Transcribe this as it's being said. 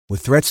With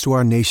threats to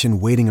our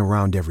nation waiting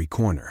around every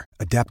corner,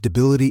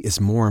 adaptability is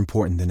more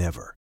important than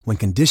ever. When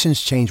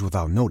conditions change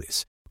without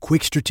notice,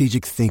 quick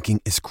strategic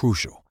thinking is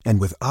crucial.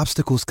 And with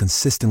obstacles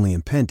consistently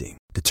impending,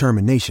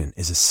 determination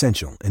is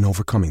essential in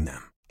overcoming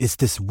them. It's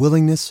this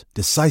willingness,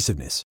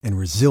 decisiveness, and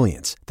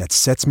resilience that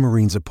sets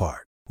Marines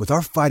apart. With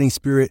our fighting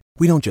spirit,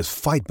 we don't just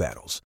fight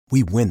battles,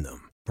 we win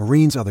them.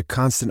 Marines are the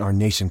constant our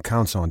nation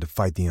counts on to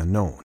fight the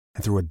unknown.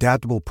 And through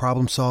adaptable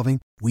problem solving,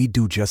 we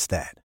do just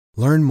that.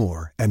 Learn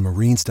more at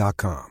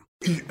marines.com.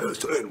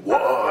 ESNY.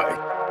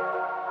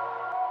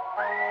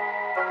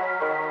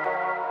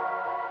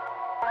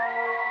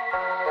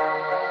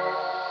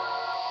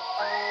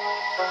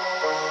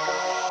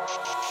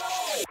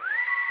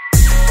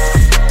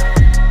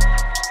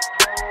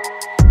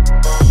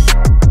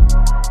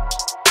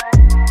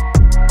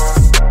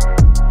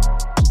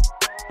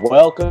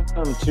 Welcome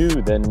to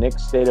the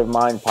Knicks State of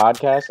Mind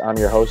podcast. I'm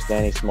your host,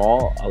 Danny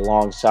Small,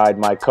 alongside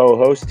my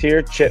co-host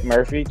here, Chip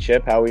Murphy.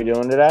 Chip, how are we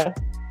doing today?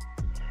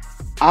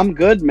 I'm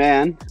good,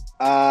 man.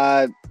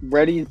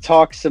 Ready to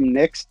talk some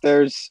Knicks.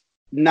 There's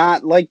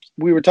not, like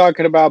we were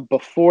talking about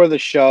before the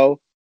show,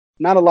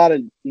 not a lot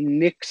of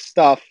Knicks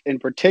stuff in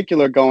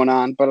particular going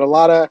on, but a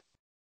lot of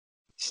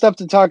stuff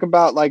to talk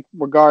about, like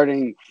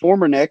regarding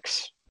former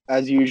Knicks.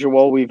 As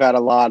usual, we've had a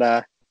lot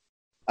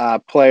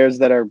of players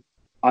that are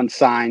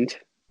unsigned,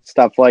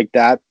 stuff like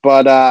that.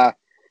 But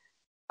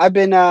I've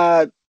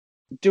been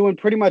doing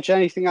pretty much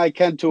anything I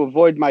can to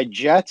avoid my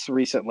Jets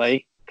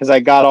recently because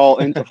I got all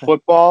into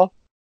football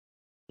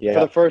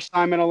for the first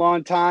time in a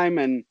long time.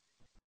 And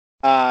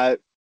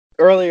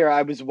earlier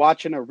I was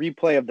watching a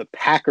replay of the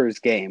Packers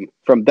game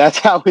that's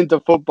how into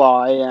football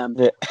I am.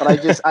 Yeah.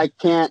 But I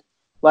can't,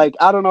 like,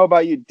 I don't know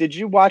about you. Did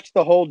you watch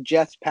the whole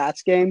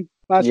Jets-Pats game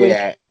last week?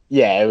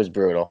 Yeah, it was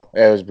brutal.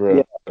 It was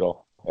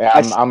brutal. Yeah,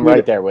 I'm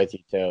right there with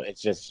you too.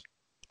 It's just,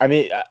 I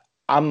mean,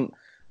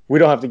 we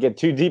don't have to get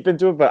too deep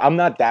into it, but I'm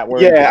not that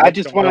worried. Yeah, I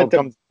just wanted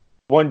to.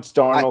 Once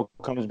Darnold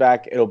comes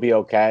back, it'll be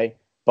okay.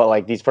 But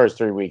like these first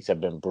 3 weeks have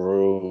been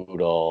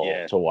brutal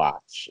to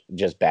watch.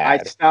 Just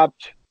bad.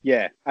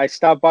 I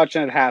stopped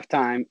watching at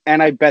halftime,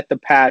 and I bet the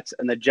Pats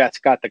and the Jets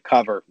got the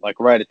cover like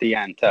right at the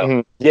end too. Mm-hmm.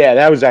 Yeah,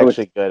 that was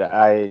actually good.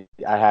 I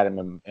had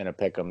him in a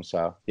pick'em,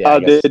 so yeah. Oh,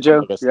 did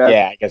you?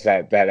 I guess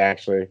that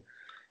actually.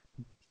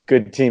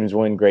 Good teams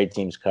win, great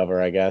teams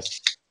cover, I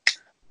guess.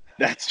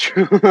 That's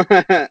true.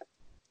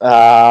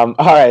 All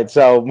right,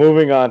 so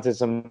moving on to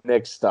some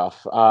Knicks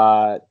stuff.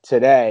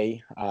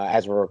 Today,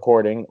 as we're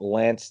recording,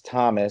 Lance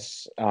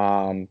Thomas,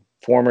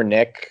 former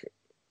Knick,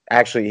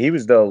 actually, he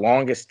was the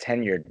longest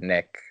tenured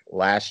Knick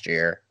last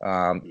year.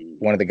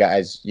 One of the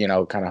guys,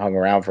 kind of hung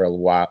around for a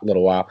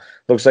little while.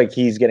 Looks like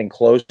he's getting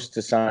close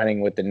to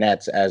signing with the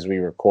Nets as we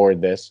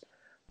record this.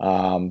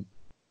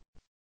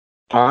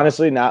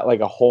 Honestly, not like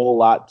a whole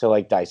lot to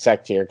like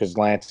dissect here because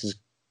Lance is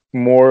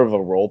more of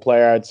a role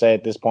player, I'd say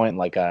at this point,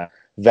 like a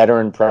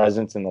veteran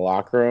presence in the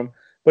locker room.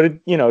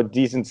 But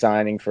decent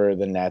signing for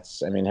the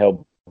Nets. I mean,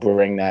 he'll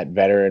bring that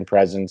veteran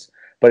presence,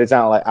 but it's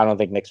not like I don't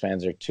think Knicks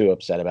fans are too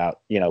upset about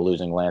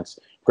losing Lance.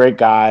 Great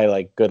guy,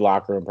 like good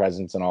locker room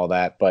presence and all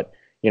that, but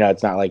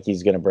it's not like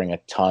he's going to bring a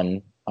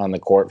ton on the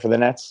court for the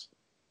Nets.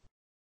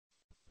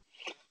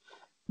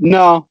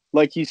 No,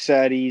 like you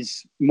said,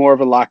 he's more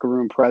of a locker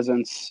room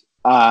presence.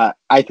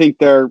 I think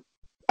they're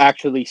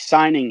actually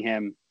signing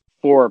him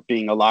for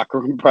being a locker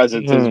room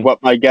presence is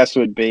what my guess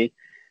would be.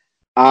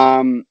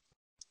 Did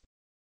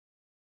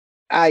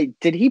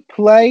he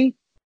play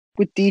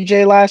with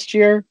DJ last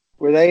year?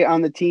 Were they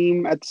on the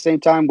team at the same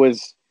time? They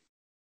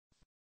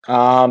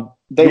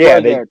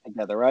were there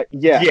together, right?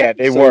 Yeah,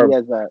 they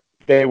were.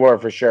 They were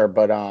for sure,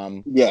 but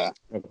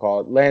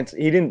call it Lance.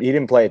 He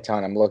didn't play a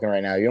ton. I'm looking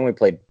right now. He only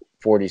played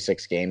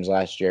 46 games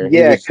last year.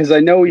 Yeah, because I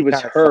know he was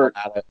hurt.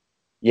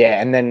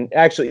 Yeah, and then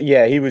actually,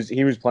 he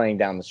was playing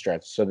down the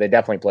stretch, so they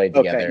definitely played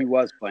together. Okay, he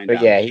was playing. But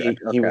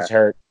he was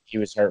hurt. He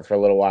was hurt for a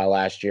little while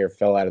last year.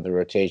 Fell out of the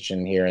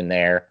rotation here and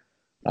there.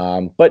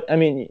 But I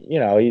mean,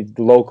 he's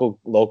a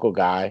local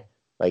guy.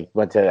 Like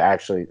went to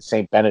actually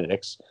St.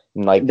 Benedict's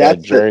in like the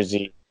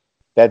Jersey.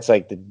 That's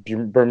like the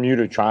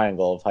Bermuda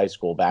Triangle of high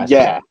school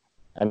basketball. Yeah,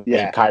 I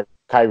mean,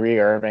 Kyrie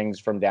Irving's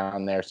from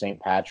down there. St.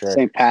 Patrick.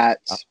 St.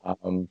 Pat's.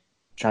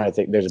 Trying to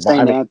think. There's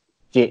a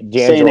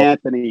St.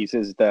 Anthony's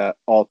is the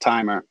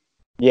all-timer.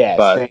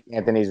 Yeah, St.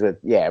 Anthony's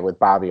with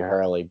Bobby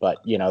Hurley. But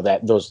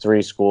those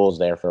three schools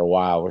there for a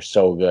while were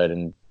so good.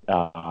 And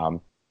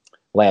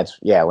Lance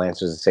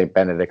was a St.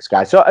 Benedict's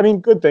guy. So I mean,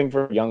 good thing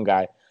for a young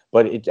guy.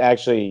 But it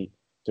actually,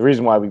 the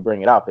reason why we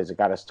bring it up is it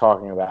got us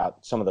talking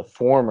about some of the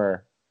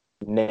former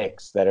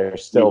Knicks that are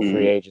still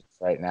free agents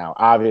right now.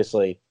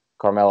 Obviously,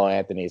 Carmelo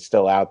Anthony is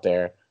still out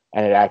there,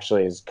 and it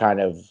actually is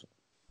kind of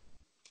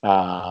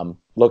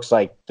looks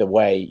like the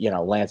way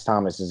Lance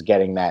Thomas is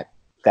getting that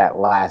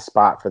last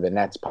spot for the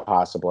Nets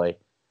possibly.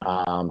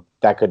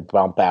 That could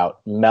bump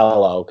out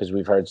Melo because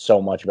we've heard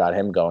so much about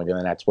him going to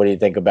the Nets. What do you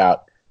think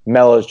about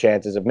Melo's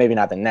chances of maybe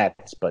not the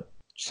Nets, but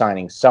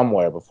signing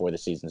somewhere before the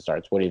season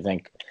starts? What do you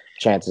think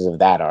chances of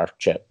that are,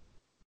 Chip?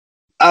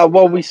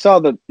 Well, we saw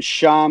the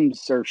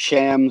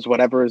Shams,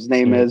 whatever his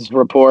name is,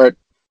 report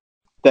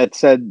that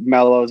said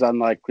Melo's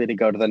unlikely to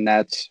go to the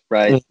Nets,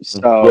 right?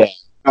 So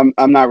I'm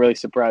not really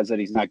surprised that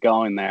he's not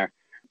going there.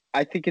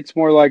 I think it's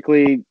more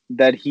likely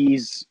that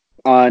he's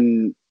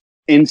on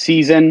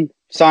in-season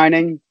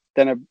signing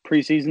than a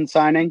preseason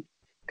signing,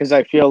 because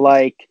I feel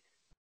like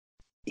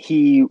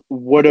he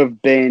would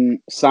have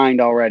been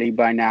signed already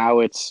by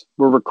now.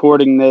 We're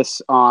recording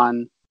this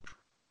on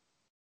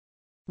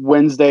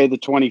Wednesday the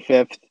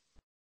 25th,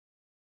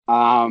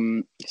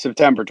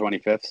 September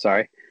 25th,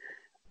 sorry.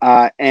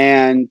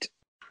 And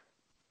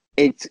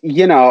it's,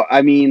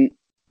 I mean,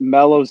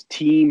 Melo's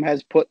team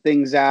has put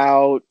things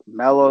out.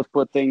 Melo's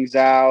put things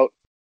out.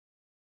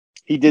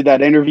 He did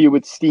that interview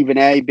with Stephen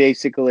A,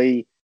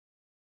 basically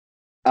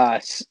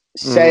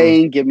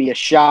saying, give me a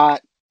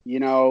shot.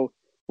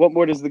 What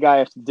more does the guy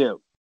have to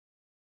do?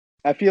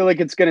 I feel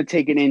like it's going to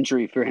take an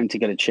injury for him to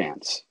get a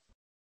chance.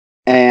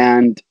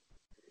 And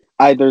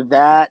either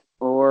that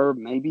or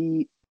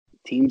maybe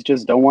teams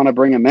just don't want to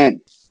bring him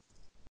in.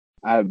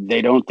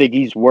 They don't think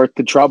he's worth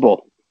the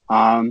trouble.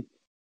 I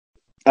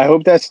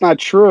hope that's not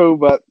true,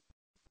 but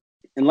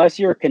unless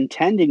you're a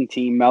contending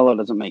team, Melo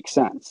doesn't make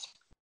sense.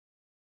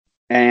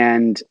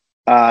 And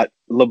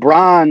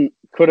LeBron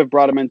could have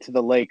brought him into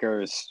the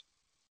Lakers.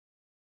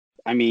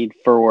 I mean,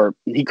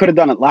 he could have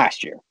done it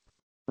last year,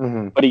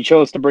 but he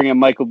chose to bring in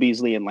Michael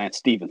Beasley and Lance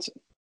Stevenson.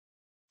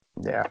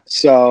 Yeah.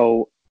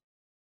 So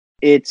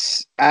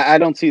I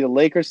don't see the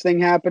Lakers thing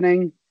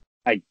happening.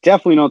 I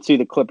definitely don't see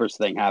the Clippers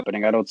thing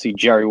happening. I don't see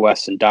Jerry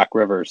West and Doc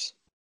Rivers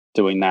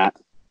doing that.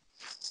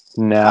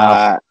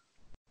 No.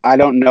 I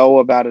don't know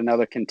about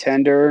another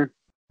contender.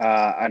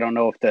 I don't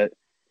know if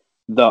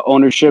the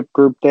ownership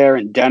group there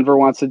in Denver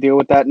wants to deal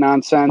with that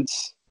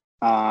nonsense.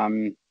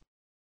 The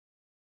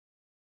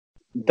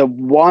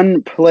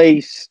one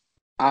place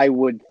I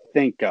would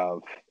think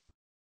of,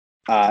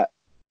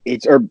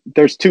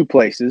 there's two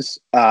places,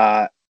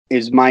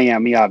 is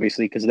Miami,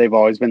 obviously, because they've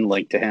always been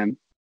linked to him.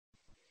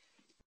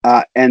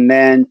 And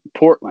then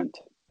Portland,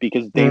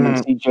 because Dame and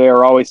CJ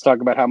are always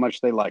talking about how much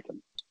they like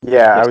him.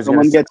 Yeah, if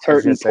someone gets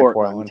hurt in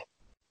Portland.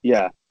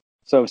 Yeah.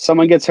 So if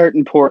someone gets hurt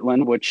in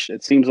Portland, which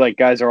it seems like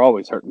guys are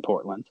always hurt in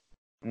Portland,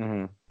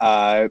 then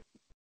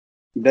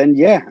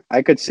yeah,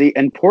 I could see.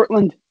 And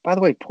Portland, by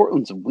the way,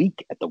 Portland's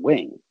weak at the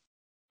wing.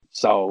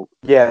 So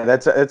yeah,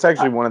 that's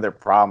actually one of their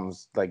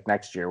problems. Like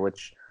next year,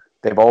 which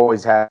they've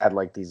always had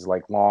like these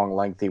like long,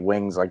 lengthy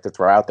wings like to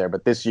throw out there,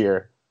 but this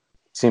year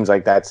seems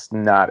like that's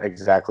not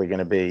exactly going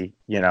to be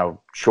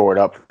shored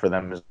up for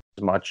them as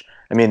much.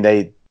 I mean,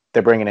 they're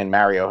bringing in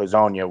Mario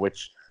Hezonja,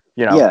 which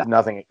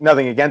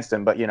nothing against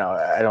him, but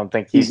I don't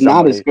think he's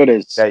not as good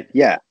as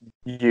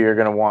you're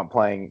going to want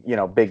playing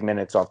big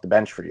minutes off the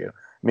bench for you.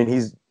 I mean,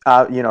 he's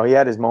he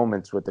had his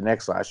moments with the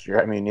Knicks last year.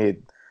 I mean, the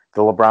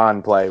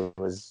LeBron play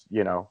was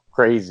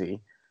crazy,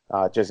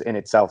 just in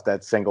itself.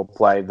 That single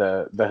play,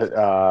 the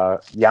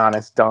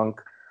Giannis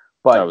dunk,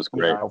 but that was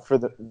great.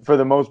 For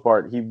the most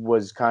part, he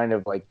was kind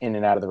of like in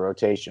and out of the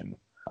rotation.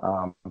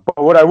 But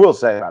what I will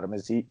say about him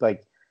is he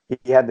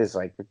had this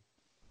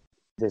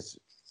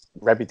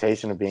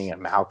reputation of being a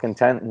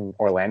malcontent in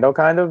Orlando,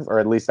 kind of, or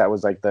at least that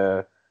was like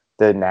the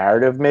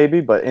narrative,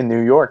 maybe. But in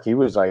New York, he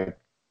was like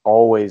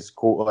always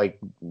cool, like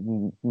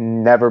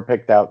never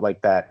picked out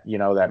like that,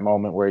 that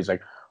moment where he's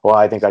like, well,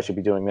 I think I should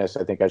be doing this,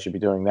 I think I should be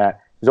doing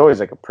that. He's always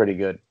like a pretty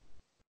good,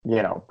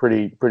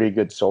 pretty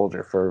good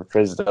soldier for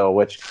Fizdale,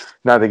 which,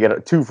 not to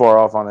get too far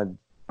off on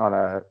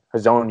a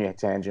Hezonja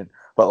tangent,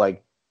 but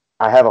like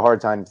I have a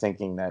hard time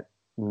thinking that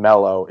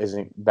Melo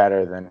isn't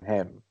better than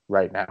him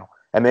right now.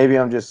 And maybe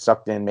I'm just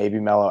sucked in. Maybe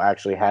Melo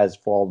actually has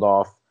fallen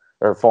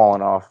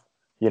off,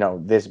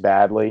 this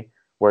badly,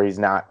 where he's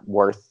not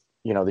worth,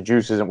 the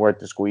juice isn't worth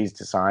the squeeze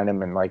to sign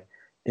him and like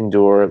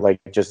endure like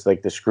just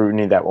like the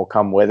scrutiny that will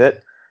come with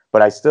it.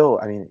 But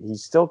he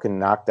still can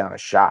knock down a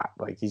shot.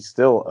 Like he's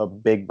still a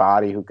big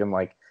body who can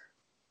like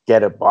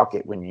get a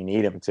bucket when you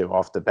need him to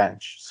off the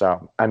bench.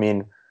 So, I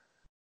mean,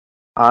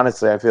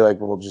 honestly, I feel like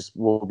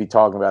we'll be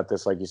talking about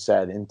this, like you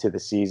said, into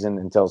the season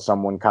until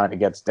someone kind of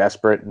gets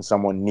desperate and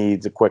someone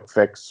needs a quick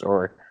fix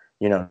or,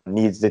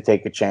 needs to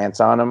take a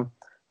chance on him.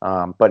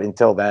 But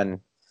until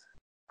then,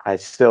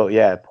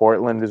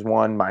 Portland is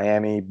one,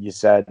 Miami, you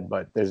said,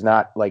 but there's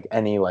not like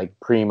any like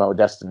primo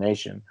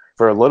destination.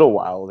 For a little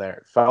while there,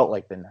 it felt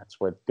like the Nets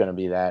were going to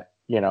be that,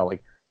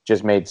 like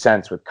just made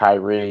sense with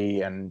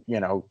Kyrie and,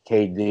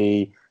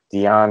 KD,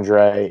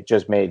 DeAndre, it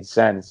just made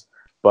sense,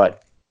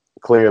 but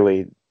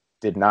clearly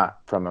did not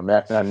from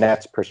a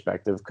Nets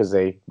perspective because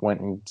they went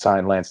and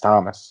signed Lance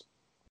Thomas.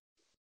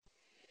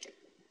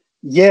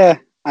 Yeah,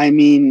 I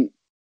mean,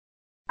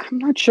 I'm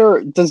not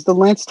sure. Does the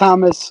Lance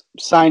Thomas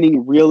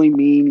signing really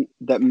mean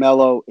that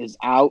Melo is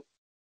out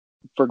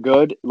for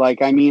good?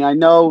 Like, I mean, I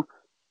know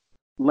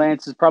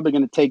Lance is probably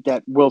going to take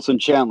that Wilson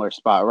Chandler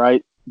spot,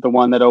 right? The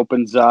one that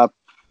opens up.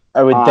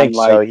 I would think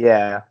so,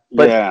 yeah.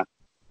 But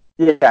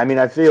yeah, I mean,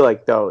 I feel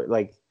like though,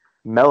 like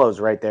Melo's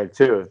right there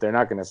too. If they're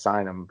not going to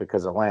sign him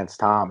because of Lance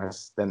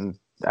Thomas, then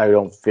I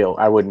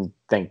wouldn't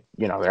think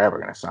they're ever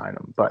going to sign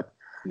him. But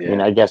I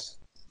mean, I guess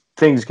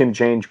things can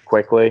change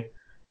quickly,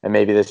 and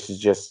maybe this is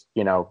just,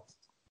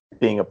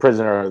 being a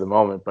prisoner of the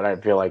moment, but I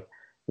feel like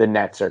the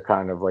Nets are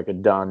kind of like a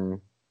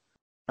done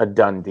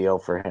deal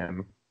for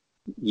him.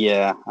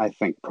 Yeah, I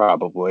think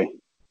probably.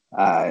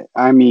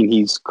 I mean,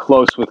 he's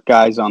close with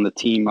guys on the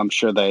team. I'm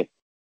sure they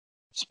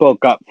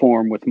spoke up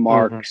for him with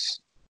Marks,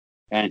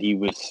 and he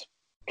was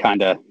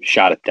kind of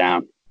shot it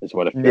down, is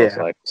what it feels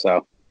like.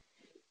 So,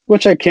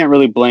 which I can't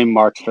really blame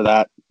Marks for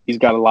that. He's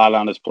got a lot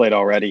on his plate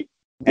already.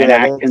 And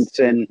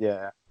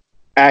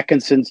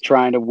Atkinson's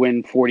trying to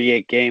win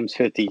 48 games,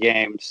 50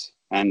 games,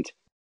 and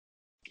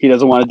he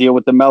doesn't want to deal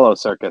with the Melo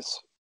circus,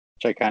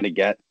 which I kind of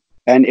get.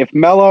 And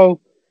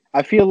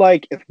I feel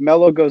like if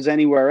Melo goes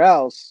anywhere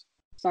else,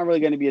 it's not really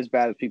going to be as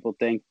bad as people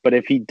think. But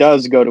if he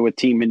does go to a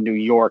team in New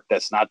York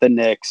that's not the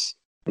Knicks,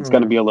 it's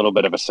going to be a little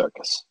bit of a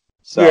circus.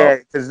 So, yeah,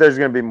 because there's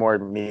going to be more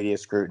media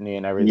scrutiny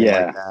and everything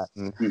like that.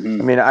 And,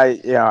 I mean,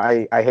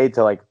 I hate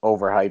to like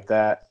overhype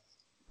that,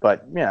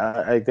 but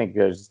I think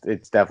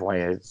it's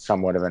definitely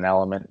somewhat of an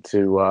element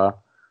to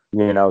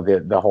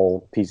the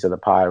whole piece of the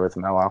pie with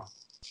Melo.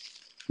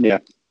 Yeah,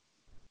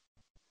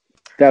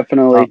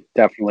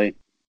 definitely.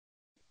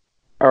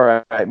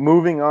 All right,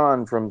 moving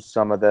on from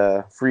some of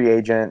the free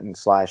agent and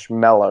 /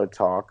 Melo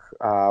talk,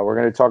 we're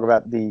going to talk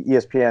about the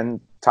ESPN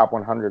Top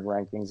 100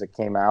 rankings that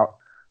came out.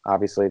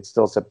 Obviously, it's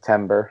still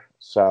September,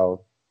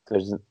 so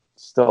there's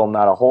still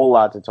not a whole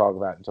lot to talk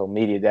about until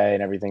Media Day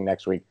and everything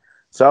next week.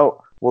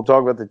 So we'll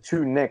talk about the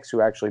two Knicks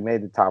who actually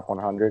made the Top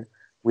 100.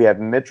 We have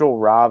Mitchell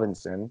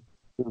Robinson,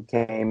 who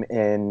came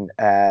in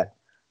at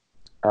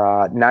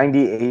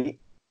 98,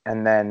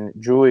 and then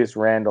Julius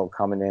Randle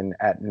coming in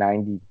at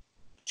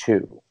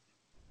 92.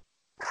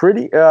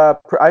 Pretty,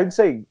 I'd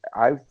say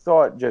I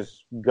thought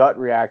just gut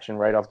reaction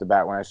right off the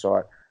bat when I saw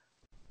it.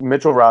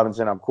 Mitchell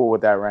Robinson, I'm cool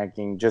with that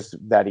ranking. Just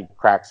that he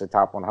cracks the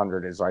top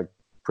 100 is like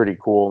pretty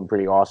cool and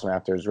pretty awesome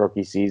after his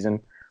rookie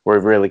season, where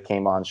he really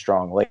came on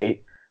strong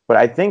late. But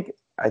I think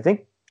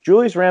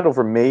Julius Randle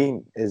for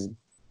me is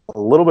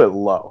a little bit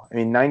low. I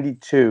mean,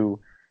 92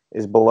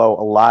 is below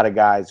a lot of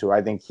guys who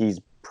I think he's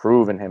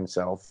proven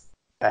himself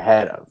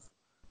ahead of.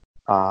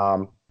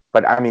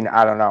 But I mean,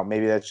 I don't know.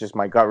 Maybe that's just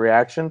my gut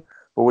reaction.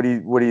 But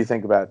what do you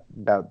think about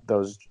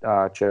those,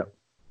 Chip?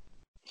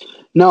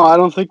 No, I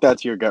don't think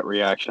that's your gut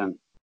reaction.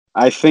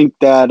 I think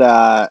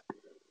that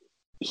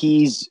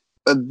he's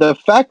the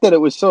fact that it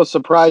was so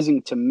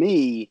surprising to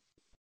me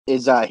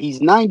is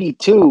he's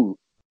 92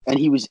 and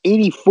he was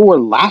 84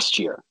 last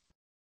year,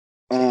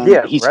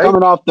 and he's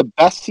coming off the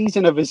best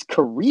season of his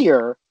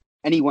career,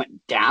 and he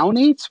went down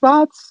 8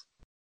 spots.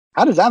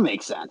 How does that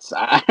make sense?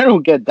 I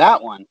don't get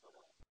that one.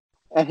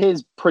 And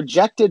his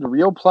projected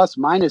real plus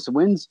minus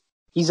wins,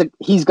 he's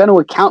going to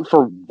account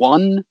for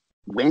 1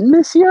 win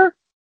this year.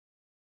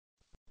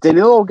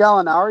 Danilo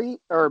Gallinari,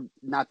 or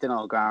not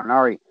Danilo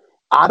Gallinari,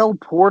 Otto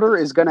Porter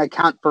is going to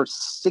account for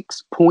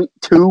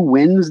 6.2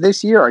 wins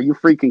this year. Are you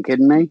freaking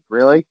kidding me?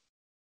 Really?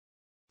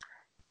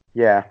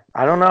 Yeah,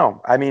 I don't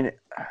know. I mean,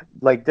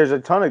 like, there's a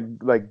ton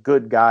of like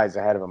good guys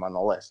ahead of him on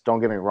the list. Don't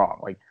get me wrong.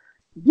 Like,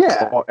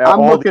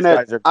 all these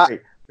guys are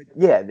great.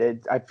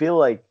 I feel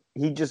like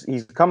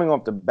he's coming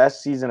off the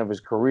best season of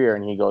his career,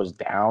 and he goes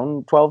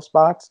down 12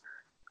 spots.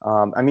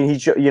 I mean,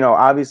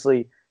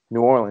 obviously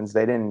New Orleans,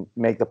 they didn't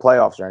make the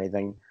playoffs or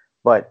anything,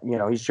 but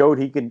he showed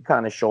he could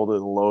kind of shoulder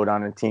the load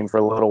on a team for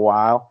a little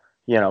while.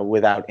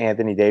 Without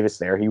Anthony Davis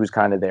there, he was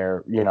kind of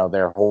their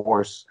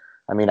horse.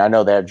 I mean, I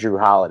know they have Drew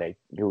Holiday,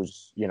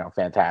 who's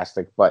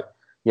fantastic, but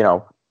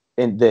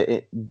in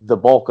the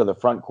bulk of the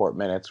front court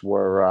minutes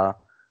were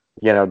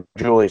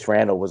Julius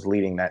Randle was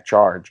leading that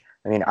charge.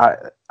 I mean,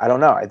 I don't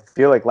know. I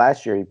feel like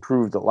last year he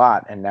proved a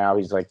lot, and now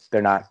he's like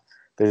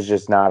there's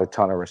just not a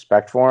ton of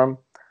respect for him.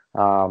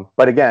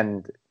 But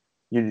again,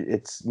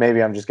 it's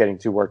maybe I'm just getting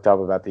too worked up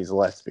about these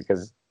lists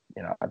because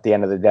at the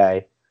end of the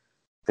day,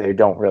 they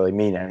don't really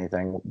mean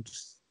anything.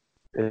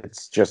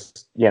 It's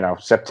just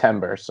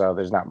September, so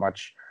there's not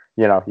much.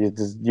 You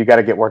got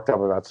to get worked up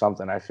about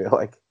something. I feel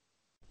like.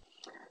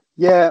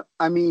 Yeah,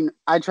 I mean,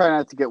 I try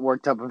not to get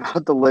worked up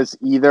about the list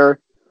either.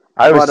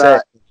 I would say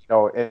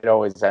it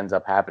always ends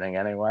up happening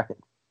anyway.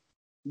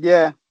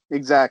 Yeah,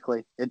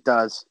 exactly. It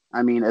does.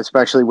 I mean,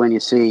 especially when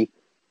you see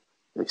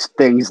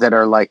things that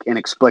are like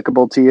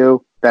inexplicable to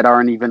you that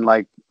aren't even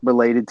like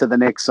related to the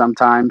Knicks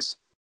sometimes.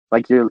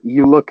 Like you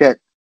look at,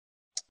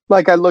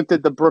 like I looked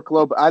at the Brook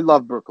Lopez. I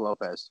love Brook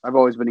Lopez. I've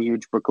always been a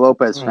huge Brook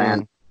Lopez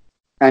fan.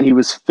 And he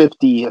was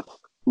 50th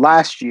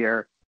last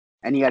year,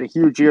 and he had a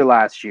huge year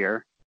last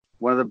year.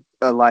 One of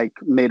the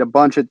made a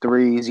bunch of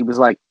threes. He was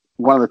like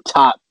one of the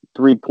top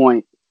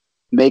 3-point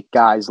make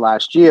guys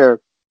last year,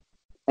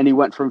 and he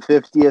went from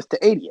 50th to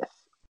 80th.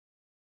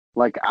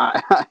 Like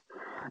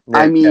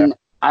I mean,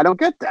 I don't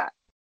get that.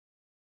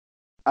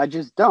 I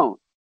just don't.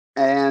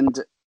 And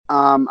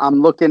I'm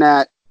looking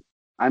at,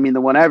 I mean, the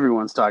one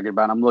everyone's talking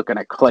about. I'm looking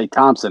at Klay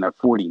Thompson at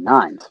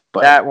 49th.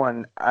 But that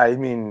one, I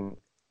mean,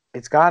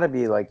 it's got to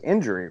be like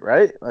injury,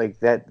 right? Like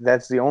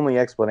that's the only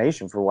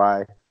explanation for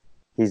why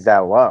he's that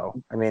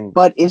low. I mean,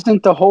 but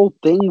isn't the whole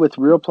thing with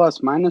real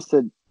plus minus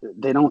that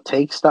they don't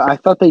take stuff. I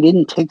thought they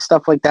didn't take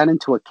stuff like that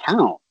into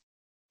account.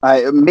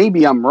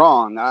 Maybe I'm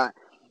wrong.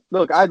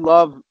 Look, I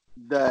love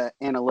the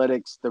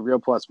analytics, the real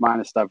plus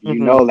minus stuff. You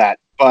know that,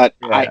 but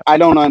I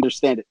don't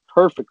understand it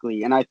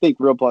perfectly, and I think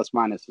real plus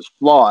minus is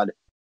flawed,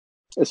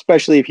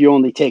 especially if you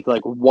only take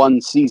like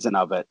one season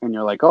of it, and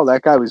you're like, oh,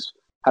 that guy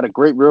had a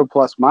great real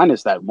plus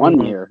minus that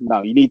one year.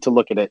 No, you need to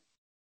look at it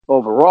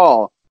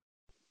overall.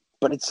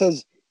 But it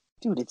says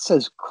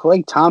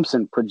Klay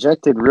Thompson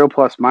projected real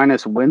plus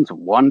minus wins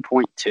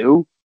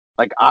 1.2.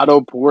 Like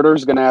Otto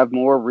Porter's going to have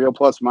more real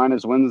plus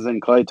minus wins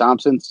than Klay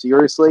Thompson.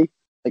 Seriously?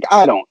 Like,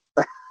 I don't.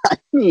 I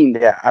mean,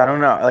 yeah, I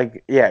don't know.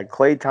 Like, yeah,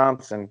 Klay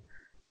Thompson.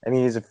 I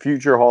mean, he's a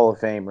future Hall of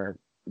Famer.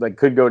 Like,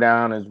 could go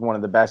down as one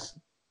of the best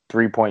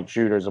 3-point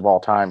shooters of all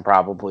time.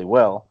 Probably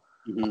will.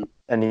 Mm-hmm.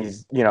 And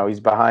he's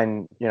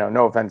behind.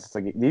 No offense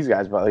to these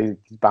guys, but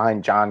he's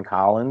behind John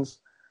Collins.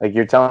 Like,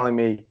 you're telling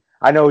me.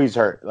 I know he's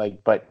hurt.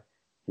 Like, but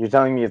you're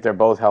telling me if they're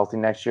both healthy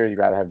next year, you'd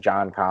rather have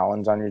John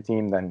Collins on your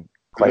team than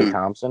Klay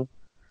Thompson.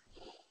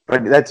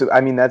 But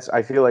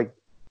I feel like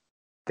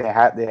they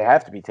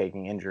have to be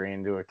taking injury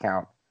into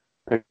account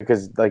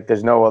because like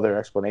there's no other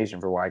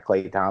explanation for why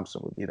Klay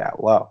Thompson would be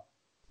that low.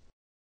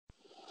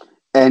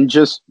 And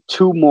just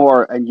two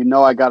more, and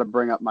I got to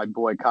bring up my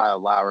boy Kyle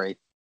Lowry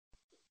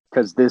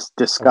because this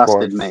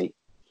disgusted me.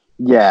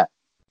 Yeah,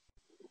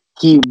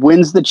 he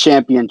wins the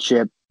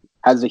championship,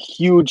 has a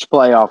huge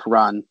playoff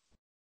run,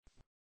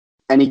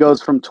 and he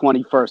goes from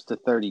 21st to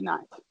 39th.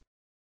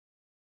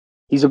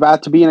 He's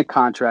about to be in a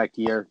contract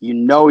year. He's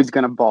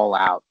going to ball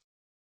out.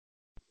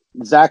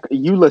 Zach,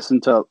 you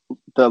listened to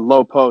the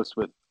Low Post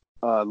with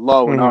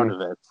Lowe and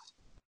Arnovitz,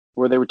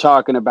 where they were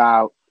talking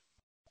about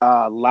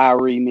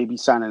Lowry maybe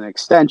signing an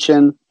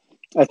extension.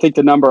 I think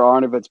the number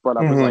Arnovitz brought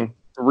up was like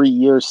 3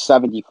 years,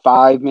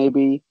 75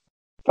 maybe.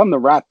 From the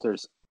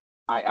Raptors,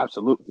 I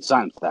absolutely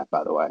signed for that,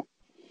 by the way.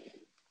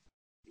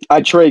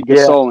 I'd trade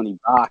Gasol and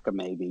Ibaka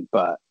maybe,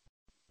 but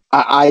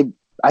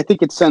I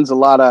think it sends a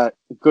lot of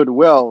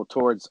goodwill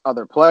towards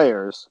other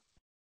players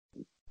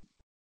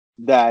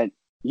that,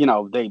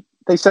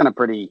 they sent a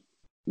pretty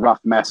rough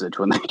message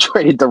when they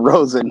traded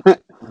DeRozan.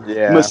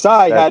 Yeah.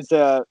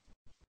 Masai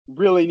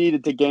really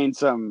needed to gain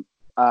some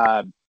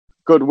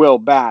goodwill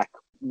back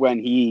when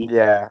he.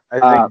 Yeah,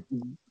 I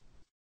think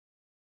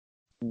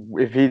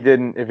if he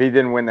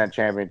didn't win that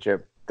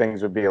championship,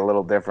 things would be a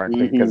little different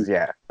because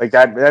like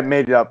that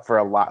made it up for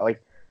a lot.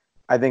 Like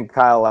I think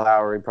Kyle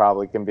Lowry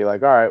probably can be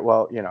like, all right,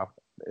 well,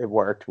 it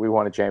worked. We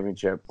won a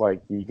championship. Like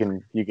you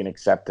can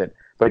accept it.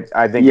 But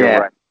I think you're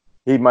right.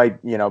 He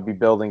might, be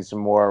building some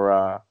more.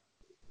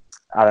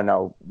 I don't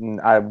know.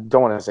 I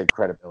don't want to say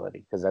credibility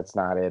because that's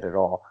not it at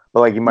all.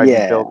 But like he might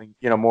be building,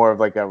 more of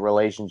like a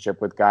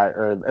relationship with guy,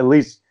 or at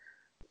least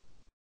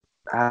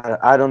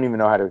I don't even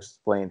know how to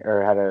explain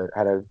or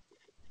how to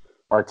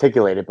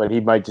articulate it. But he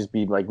might just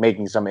be like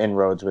making some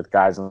inroads with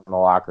guys in the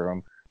locker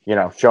room,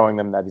 showing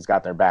them that he's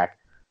got their back.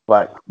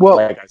 But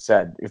like I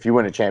said, if you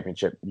win a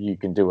championship, you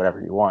can do whatever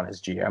you want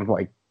as GM.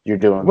 Like you're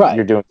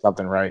doing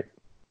something right.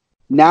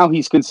 Now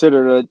he's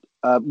considered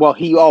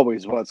he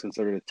always was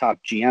considered a top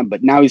GM,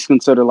 but now he's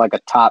considered like a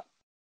top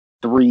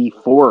 3,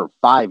 4, or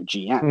 5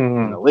 GM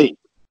in the league.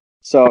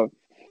 So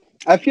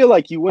I feel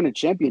like you win a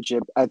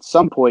championship at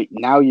some point.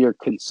 Now you're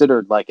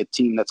considered like a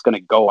team that's going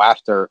to go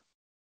after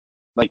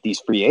like these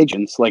free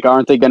agents. Like,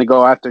 aren't they going to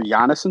go after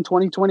Giannis in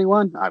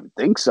 2021? I would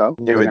think so.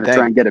 They're going to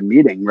try and get a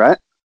meeting, right?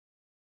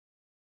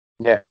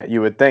 Yeah, you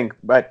would think.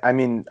 But I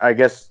mean, I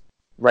guess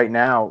right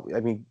now,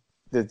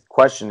 the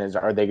question is,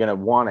 are they going to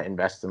want to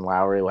invest in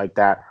Lowry like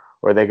that?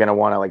 Or are they going to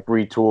want to like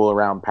retool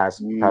around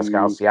Pascal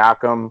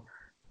Siakam?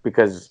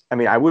 Because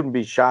I wouldn't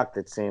be shocked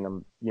at seeing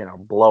them,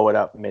 blow it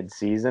up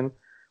mid-season.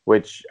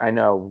 Which I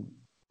know,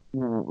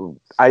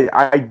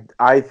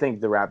 I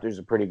think the Raptors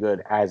are pretty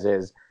good as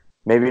is.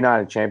 Maybe not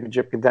a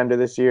championship contender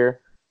this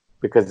year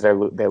because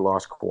they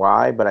lost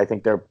Kawhi, but I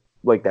think they're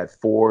like that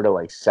 4 to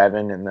like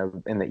 7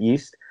 in the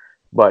East.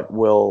 But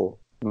will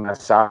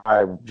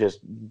Masai just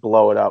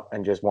blow it up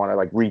and just want to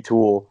like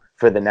retool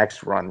for the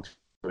next run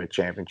to a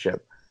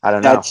championship? I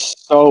don't know.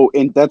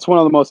 That's one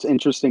of the most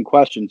interesting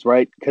questions,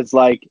 right? Because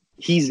like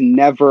he's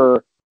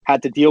never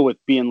had to deal with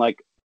being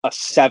like a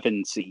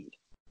 7 seed,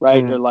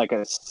 right? Or like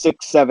a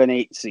 6, 7,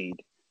 8 seed.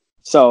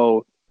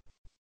 So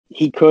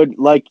he could,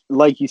 like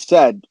you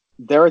said,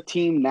 they're a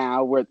team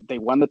now where they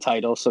won the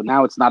title. So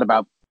now it's not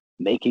about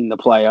making the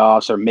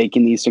playoffs or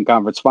making the Eastern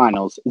Conference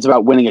Finals. It's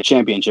about winning a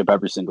championship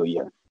every single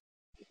year.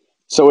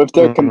 So if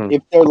they're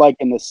if they're like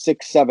in the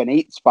 6, 7,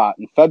 8 spot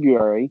in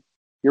February,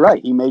 you're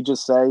right. He may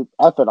just say,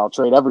 "F it, I'll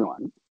trade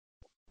everyone."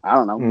 I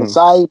don't know.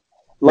 Masai,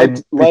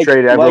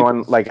 trade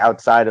everyone like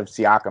outside of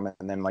Siakam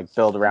and then like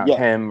build around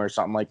him or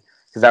something like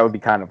because that would be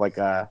kind of like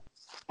a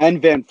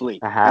and Van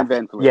Fleet. And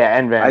Van Fleet.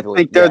 I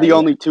think they're the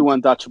only 2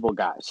 untouchable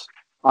guys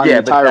on the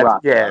entire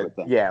roster.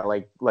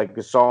 Like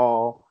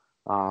Gasol,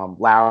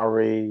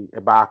 Lowry,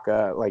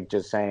 Ibaka, like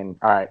just saying,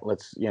 all right,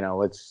 let's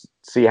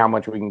see how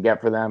much we can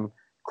get for them,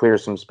 clear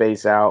some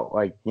space out,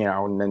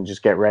 and then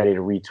just get ready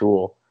to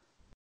retool.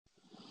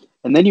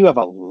 And then you have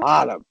a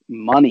lot of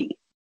money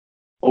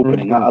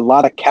opening up, a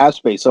lot of cap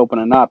space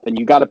opening up, and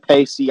you got to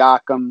pay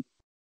Siakam,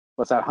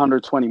 what's that,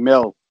 120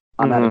 mil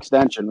on that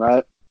extension,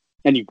 right?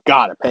 And you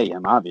got to pay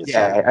him, obviously.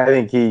 Yeah, I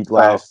think he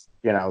last,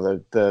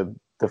 the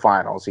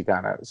finals, he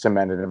kind of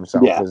cemented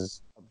himself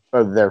as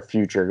their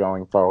future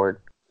going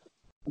forward.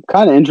 I'm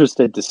kind of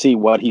interested to see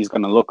what he's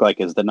going to look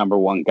like as the number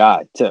one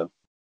guy, too.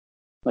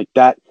 Like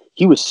that,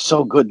 he was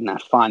so good in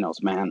that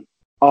finals, man.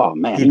 Oh,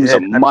 man, he was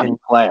a money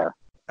player.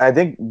 I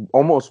think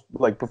almost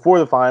like before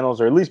the finals,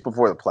 or at least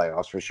before the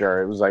playoffs for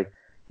sure, it was like,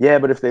 yeah,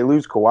 but if they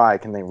lose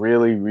Kawhi, can they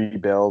really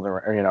rebuild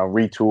or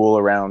retool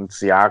around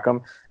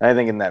Siakam? And I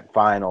think in that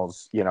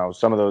finals,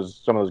 some of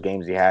those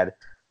games he had, I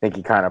think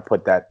he kind of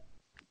put that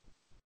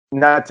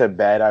not to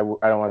bed. I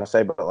don't want to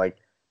say, but like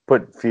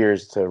put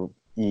fears to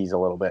ease a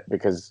little bit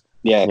because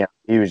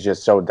he was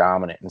just so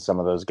dominant in some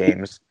of those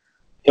games.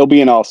 He'll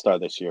be an all-star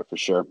this year for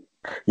sure.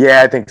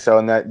 Yeah, I think so.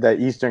 And that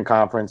Eastern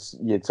Conference,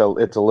 it's a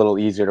little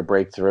easier to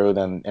break through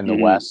than in the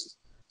West.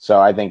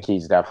 So I think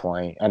he's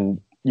definitely, and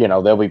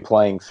they'll be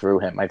playing through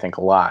him, I think,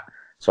 a lot.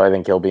 So I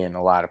think he'll be in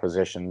a lot of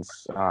positions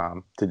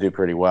to do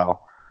pretty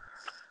well.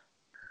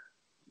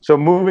 So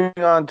moving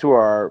on to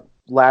our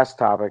last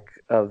topic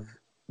of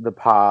the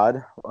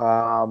pod,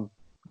 talk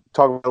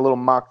about a little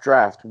mock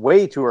draft.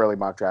 Way too early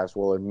mock drafts,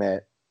 we'll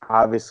admit.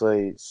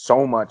 Obviously,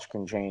 so much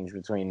can change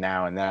between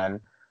now and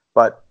then.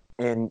 But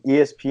in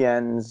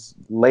ESPN's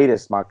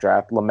latest mock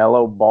draft,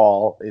 LaMelo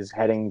Ball is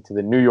heading to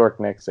the New York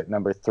Knicks at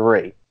number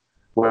 3,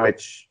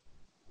 which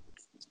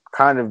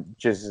kind of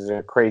just is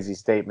a crazy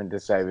statement to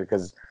say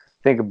because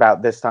think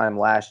about this time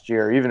last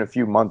year, even a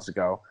few months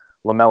ago,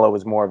 LaMelo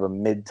was more of a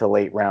mid to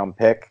late round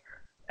pick.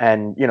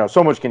 And,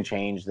 so much can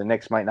change. The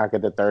Knicks might not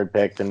get the 3rd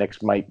pick. The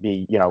Knicks might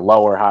be,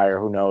 lower, higher.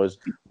 Who knows?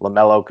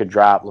 LaMelo could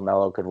drop.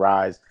 LaMelo could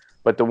rise.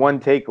 But the one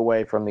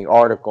takeaway from the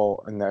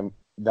article and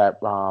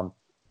that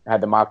had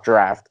the mock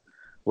draft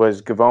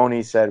was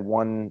Gavoni said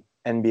one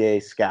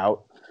NBA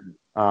scout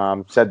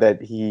said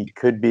that he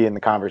could be in the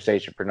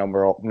conversation for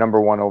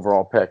number 1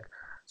 overall pick.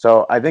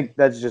 So I think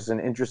that's just an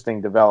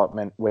interesting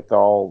development with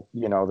all,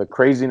 the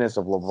craziness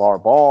of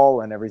LeVar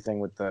Ball and everything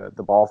with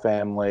the Ball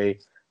family,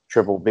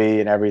 Triple B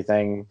and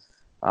everything.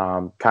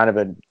 Kind of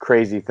a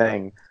crazy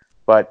thing,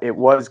 but it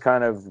was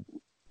kind of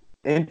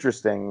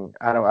interesting.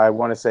 I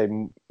want to say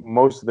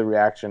most of the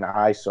reaction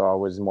I saw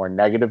was more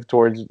negative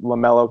towards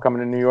LaMelo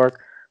coming to New York,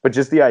 but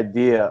just the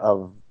idea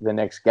of the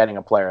Knicks getting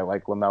a player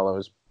like LaMelo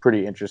is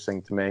pretty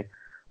interesting to me.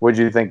 What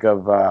did you think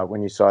of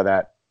when you saw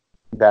that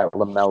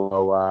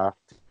LaMelo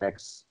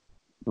Knicks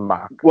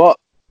mock? Well,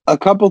 a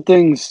couple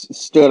things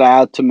stood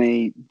out to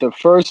me. The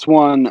first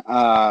one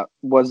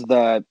was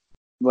that,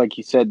 like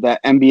you said,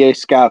 that NBA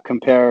scout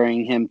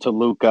comparing him to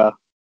Luka.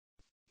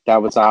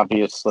 That was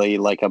obviously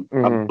like a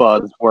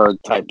buzzword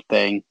type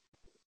thing.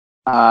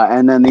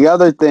 And then the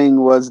other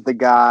thing was the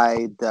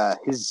guy,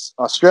 his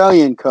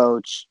Australian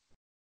coach,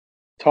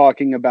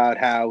 talking about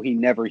how he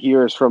never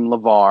hears from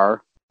LeVar,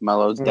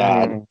 Melo's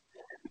dad,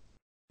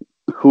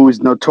 who's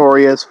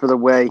notorious for the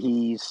way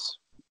he's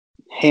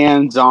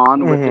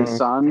hands-on with his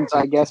sons,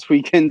 I guess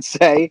we can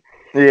say.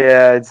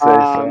 Yeah, I'd say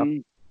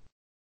so.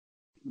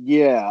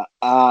 Yeah.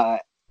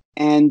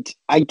 And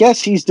I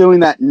guess he's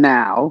doing that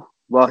now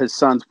while his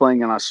son's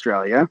playing in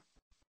Australia,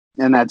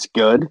 and that's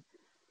good.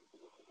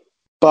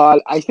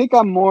 But I think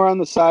I'm more on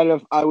the side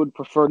of I would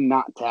prefer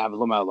not to have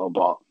LaMelo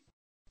Ball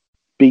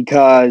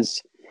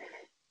because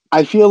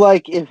I feel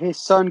like if his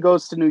son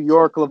goes to New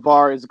York,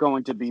 LeVar is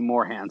going to be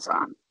more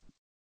hands-on.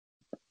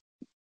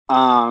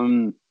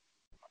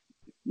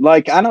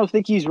 Like, I don't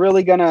think he's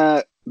really going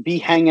to be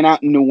hanging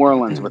out in New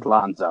Orleans with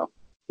Lonzo.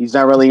 He's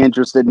not really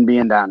interested in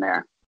being down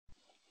there.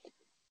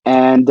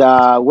 And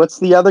what's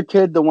the other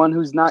kid? The one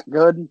who's not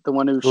good? The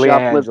one who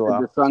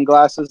shoplifted the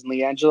sunglasses?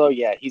 LiAngelo?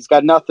 Yeah, he's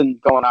got nothing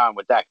going on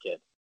with that kid.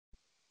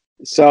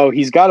 So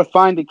he's got to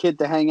find a kid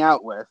to hang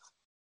out with.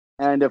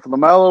 And if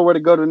LaMelo were to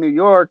go to New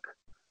York,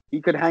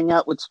 he could hang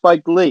out with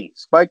Spike Lee.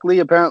 Spike Lee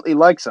apparently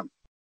likes him.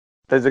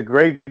 There's a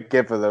great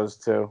gif of those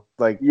two.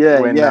 Like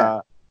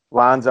when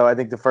Lonzo, I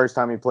think the first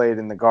time he played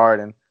in the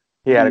Garden,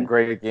 he had a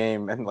great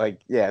game. And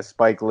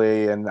Spike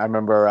Lee, and I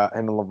remember him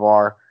and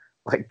LeVar,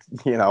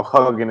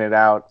 hugging it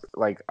out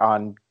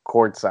on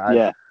courtside.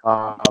 Yeah.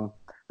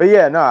 But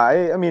yeah, no,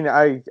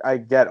 I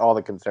get all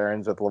the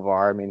concerns with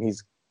LeVar. I mean,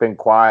 he's been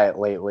quiet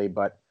lately,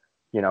 but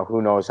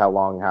who knows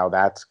how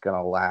that's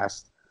gonna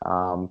last.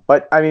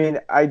 But I mean,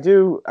 I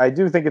do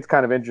think it's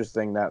kind of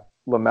interesting that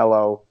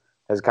LaMelo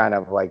has kind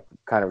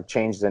of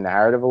changed the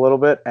narrative a little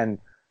bit. And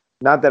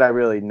not that I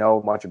really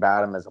know much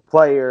about him as a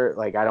player.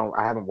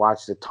 I haven't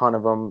watched a ton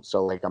of him,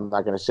 so I'm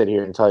not gonna sit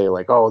here and tell you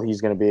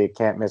he's gonna be a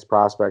can't miss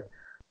prospect.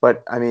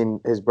 But I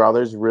mean, his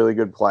brother's a really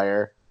good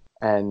player,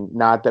 and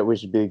not that we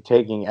should be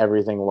taking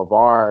everything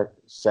LeVar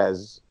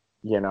says,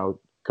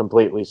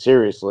 completely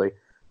seriously.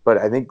 But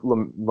I think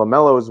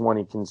LaMelo is one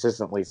he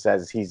consistently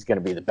says he's going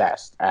to be the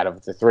best out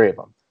of the three of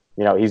them.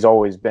 He's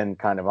always been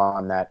kind of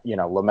on that,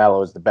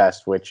 LaMelo is the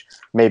best, which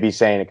may be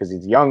saying it because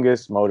he's the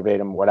youngest,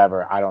 motivate him,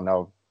 whatever. I don't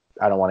know.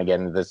 I don't want to get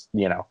into this,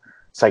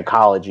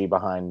 psychology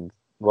behind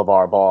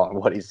LeVar Ball and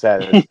what he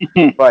says.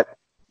 But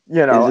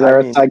you know, is there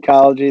a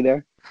psychology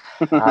there?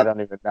 I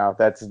don't even know.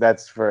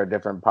 That's for a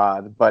different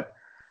pod. But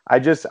I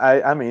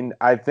mean,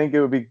 I think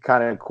it would be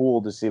kind of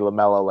cool to see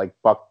LaMelo like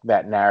buck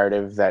that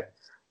narrative that,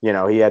 you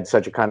know, he had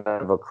such a kind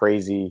of a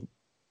crazy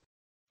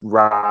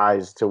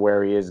rise to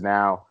where he is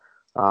now.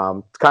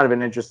 It's kind of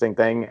an interesting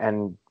thing.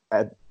 And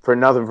for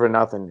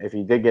nothing, if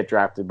he did get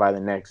drafted by the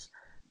Knicks,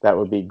 that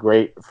would be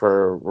great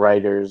for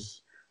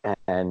writers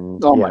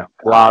and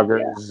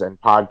bloggers and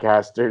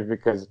podcasters,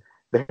 because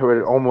there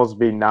would almost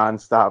be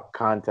nonstop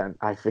content,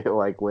 I feel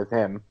like, with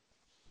him.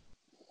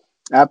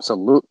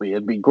 Absolutely.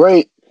 It'd be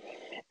great.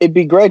 It'd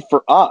be great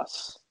for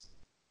us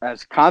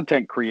as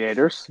content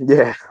creators.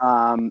 Yeah.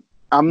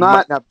 I'm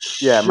not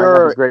sure. Yeah, it might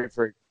not be great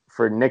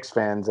for Knicks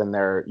fans and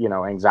their, you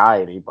know,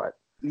 anxiety, but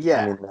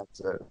yeah, I mean,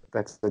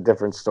 that's a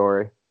different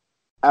story.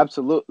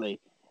 Absolutely.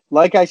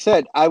 Like I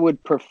said, I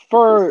would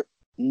prefer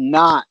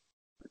not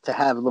to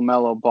have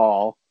LaMelo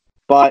Ball,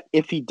 but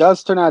if he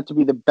does turn out to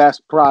be the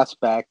best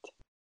prospect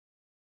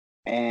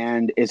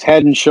and is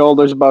head and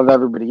shoulders above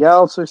everybody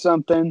else or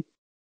something,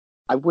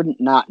 I wouldn't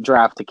not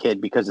draft the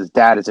kid because his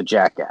dad is a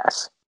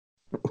jackass.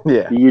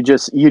 Yeah. You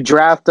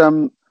draft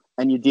him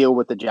and you deal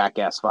with the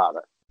jackass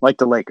father, like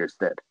the Lakers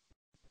did.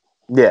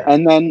 Yeah.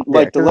 And then,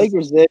 like the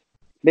Lakers did,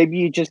 maybe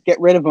you just get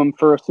rid of him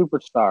for a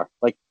superstar.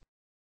 Like,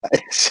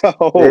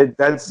 so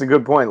that's a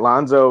good point.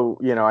 Lonzo,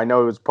 you know, I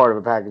know it was part of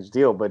a package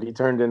deal, but he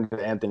turned into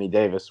Anthony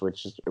Davis,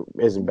 which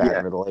isn't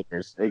bad for the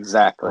Lakers.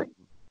 Exactly.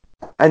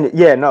 And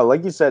yeah, no,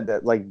 like you said,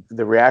 that like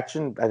the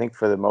reaction, I think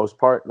for the most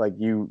part, like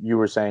you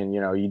were saying, you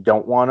know, you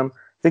don't want him.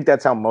 I think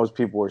that's how most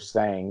people were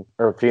saying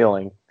or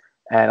feeling.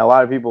 And a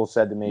lot of people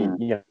said to me,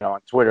 you know,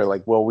 on Twitter,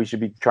 like, well, we should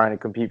be trying to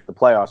compete for the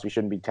playoffs. We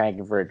shouldn't be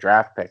tanking for a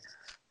draft pick.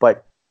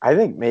 But I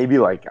think maybe,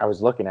 like, I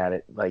was looking at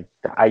it, like,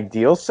 the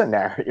ideal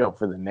scenario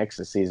for the Knicks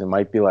this season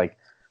might be, like,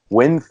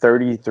 win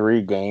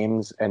 33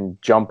 games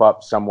and jump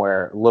up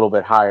somewhere a little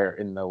bit higher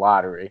in the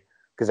lottery.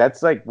 Because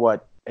that's, like,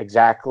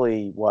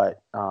 exactly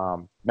what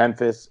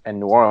Memphis and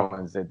New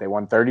Orleans did. They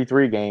won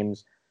 33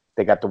 games.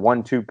 They got the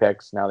 1-2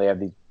 picks. Now they have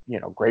these,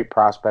 you know, great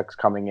prospects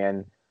coming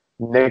in.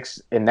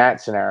 Knicks, in that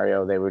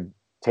scenario, they would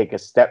take a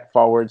step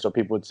forward so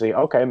people would see,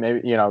 okay,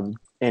 maybe, you know,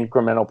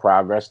 incremental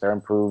progress, they're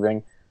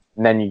improving.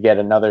 And then you get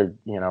another,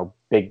 you know,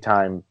 big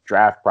time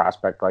draft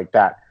prospect like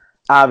that.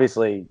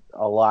 Obviously,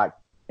 a lot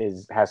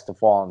has to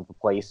fall into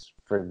place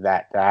for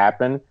that to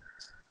happen.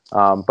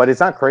 But it's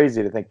not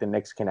crazy to think the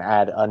Knicks can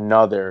add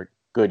another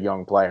good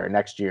young player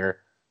next year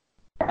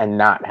and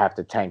not have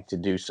to tank to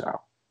do so.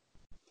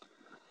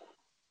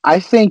 I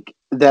think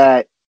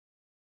that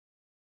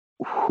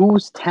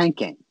who's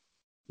tanking?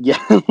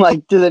 Yeah,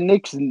 like, do the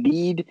Knicks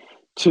need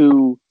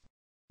to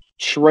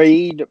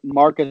trade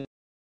Marcus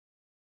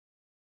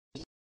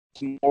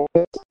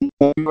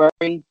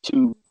Morris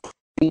to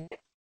think?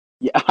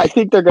 Yeah, I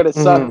think they're going to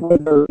suck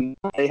when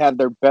they have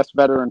their best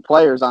veteran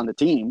players on the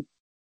team.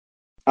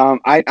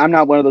 I'm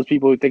not one of those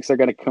people who thinks they're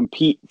going to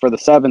compete for the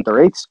 7th or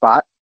 8th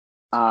spot.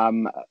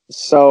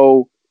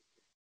 So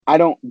I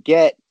don't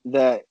get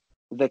the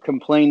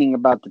complaining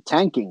about the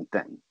tanking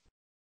thing.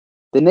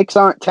 The Knicks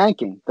aren't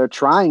tanking. They're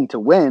trying to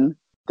win.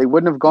 They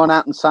wouldn't have gone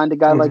out and signed a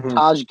guy like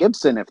Taj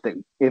Gibson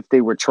if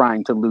they were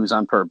trying to lose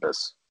on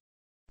purpose.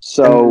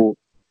 So,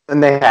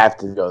 and they have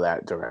to go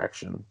that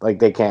direction. Like,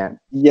 they can't.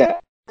 Yeah,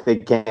 they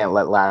can't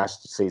let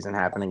last season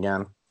happen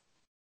again.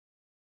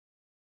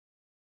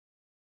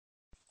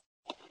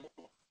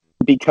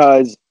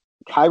 Because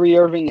Kyrie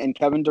Irving and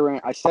Kevin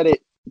Durant, I said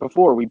it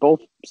before. We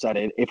both said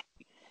it.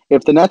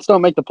 If the Nets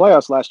don't make the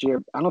playoffs last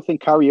year, I don't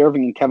think Kyrie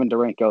Irving and Kevin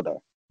Durant go there.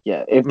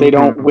 Yeah, if they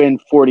don't win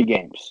 40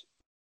 games.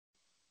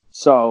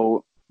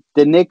 So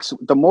the Knicks,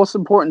 the most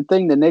important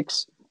thing the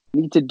Knicks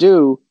need to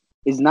do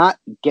is not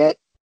get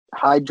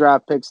high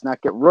draft picks, not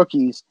get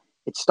rookies.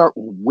 It's start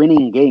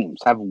winning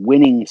games, have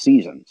winning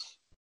seasons.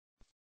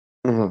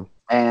 And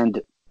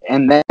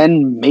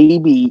then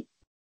maybe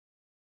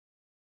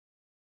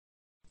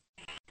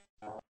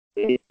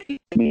if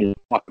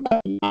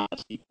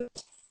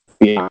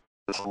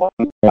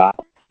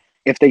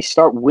they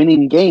start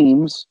winning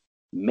games,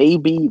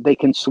 maybe they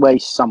can sway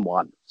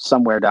someone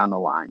somewhere down the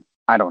line.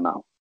 I don't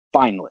know.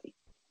 Finally.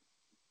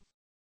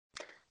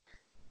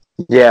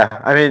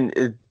 Yeah, I mean,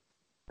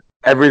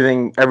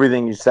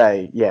 everything you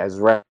say, is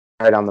right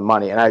on the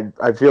money. And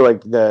I feel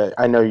like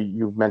I know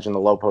you mentioned the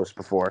Lowe post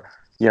before.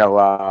 You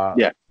know,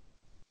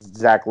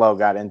 Zach Lowe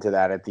got into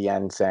that at the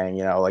end, saying,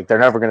 you know, like, they're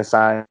never going to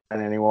sign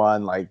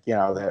anyone. Like, you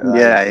know,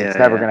 it's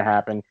never going to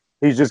happen.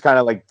 He's just kind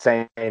of like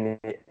saying,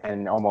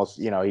 and almost,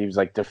 you know, he was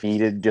like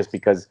defeated just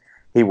because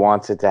he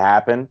wants it to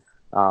happen.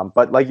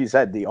 But like you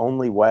said, the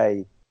only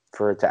way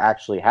for it to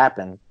actually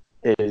happen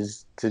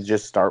is to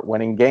just start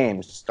winning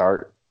games,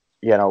 start,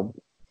 you know,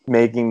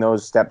 making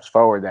those steps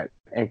forward, that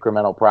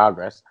incremental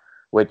progress,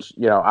 which,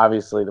 you know,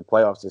 obviously the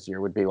playoffs this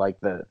year would be like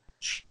the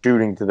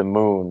shooting to the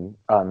moon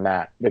on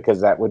that,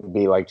 because that would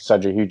be like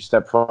such a huge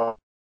step forward.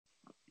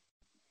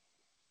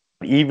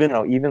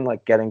 Even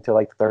like getting to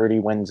like 30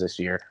 wins this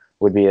year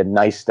would be a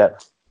nice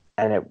step.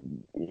 And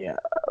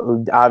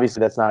obviously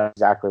that's not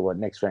exactly what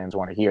Knicks fans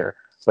want to hear,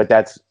 but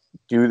that's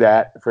do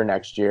that for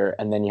next year,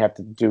 and then you have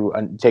to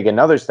take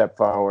another step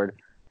forward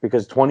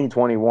because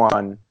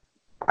 2021.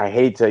 I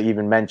hate to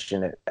even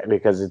mention it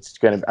because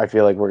I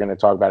feel like we're gonna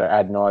talk about it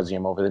ad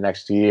nauseum over the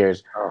next 2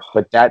 years.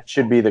 But that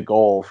should be the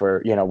goal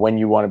for when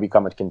you want to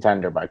become a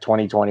contender by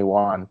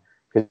 2021,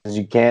 because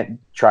you can't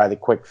try the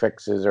quick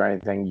fixes or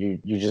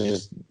anything.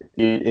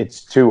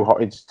 It's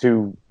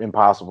too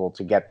impossible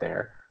to get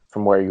there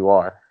from where you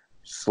are.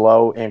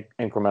 Slow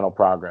incremental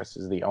progress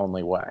is the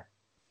only way.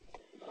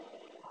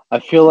 I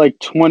feel like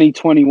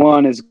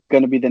 2021 is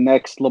going to be the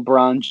next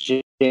LeBron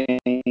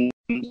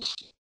James.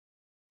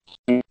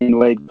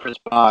 Wade, Chris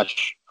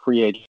Bosh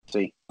free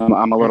agency.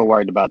 I'm a little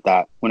worried about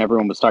that. When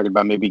everyone was talking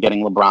about maybe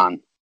getting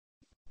LeBron,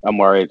 I'm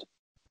worried.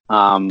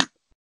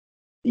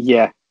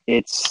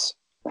 It's.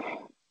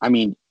 I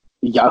mean,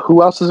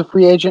 who else is a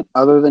free agent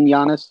other than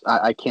Giannis?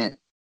 I can't.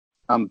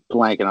 I'm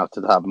blanking off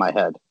to the top of my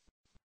head.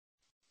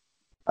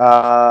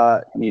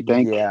 You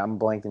think? Yeah, I'm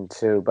blanking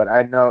too. But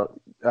I know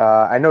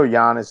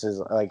Giannis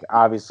is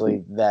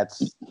obviously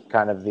that's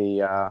kind of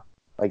the.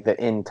 The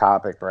in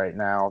topic right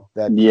now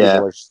that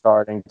people are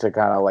starting to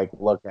kind of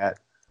look at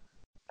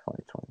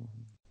 2020.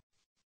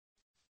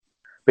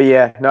 But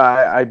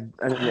I mean,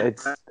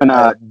 it's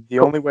the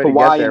only way to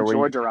get there. Kawhi and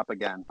George are up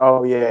again.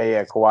 Oh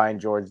yeah. Kawhi and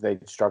George, they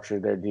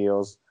structured their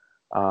deals.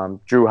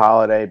 Drew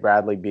Holiday,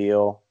 Bradley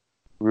Beal,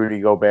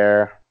 Rudy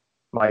Gobert,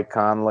 Mike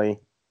Conley.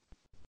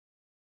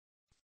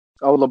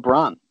 Oh,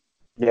 LeBron.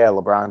 Yeah,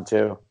 LeBron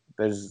too.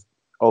 There's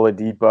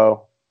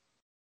Oladipo,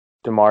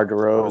 DeMar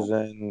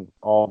DeRozan,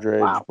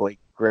 Aldridge, Blake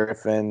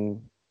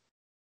Griffin.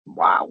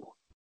 Wow.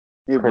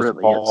 It Chris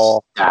really Paul,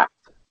 is stacked.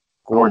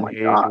 Gordon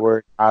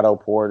Hayward, Otto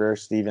Porter,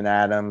 Steven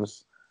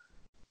Adams.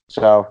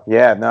 So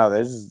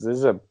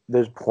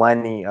there's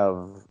plenty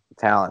of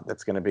talent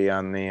that's going to be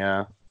on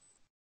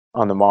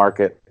the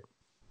market.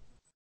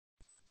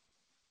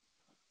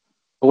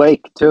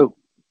 Blake too.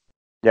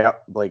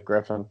 Yep, Blake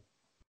Griffin.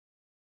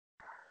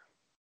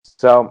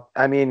 So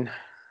I mean,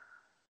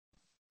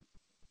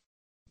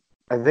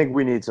 I think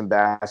we need some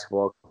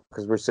basketball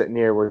because we're sitting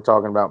here, we're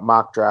talking about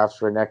mock drafts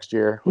for next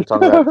year. We're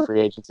talking about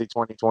free agency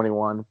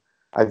 2021.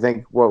 I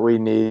think what we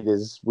need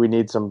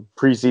some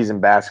preseason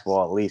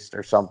basketball at least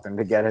or something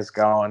to get us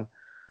going,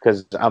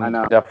 because I'm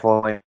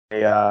definitely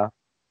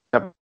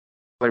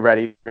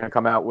ready. We're going to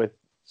come out with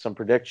some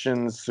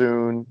predictions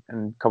soon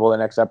and a couple of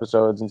the next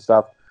episodes and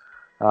stuff.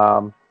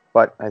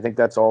 But I think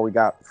that's all we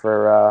got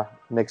for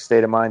Nick's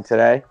State of Mind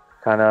today.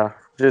 Kind of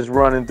just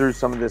running through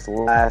some of this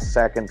last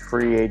second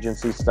free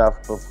agency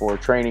stuff before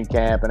training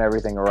camp and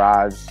everything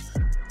arrives.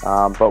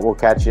 But we'll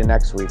catch you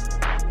next week.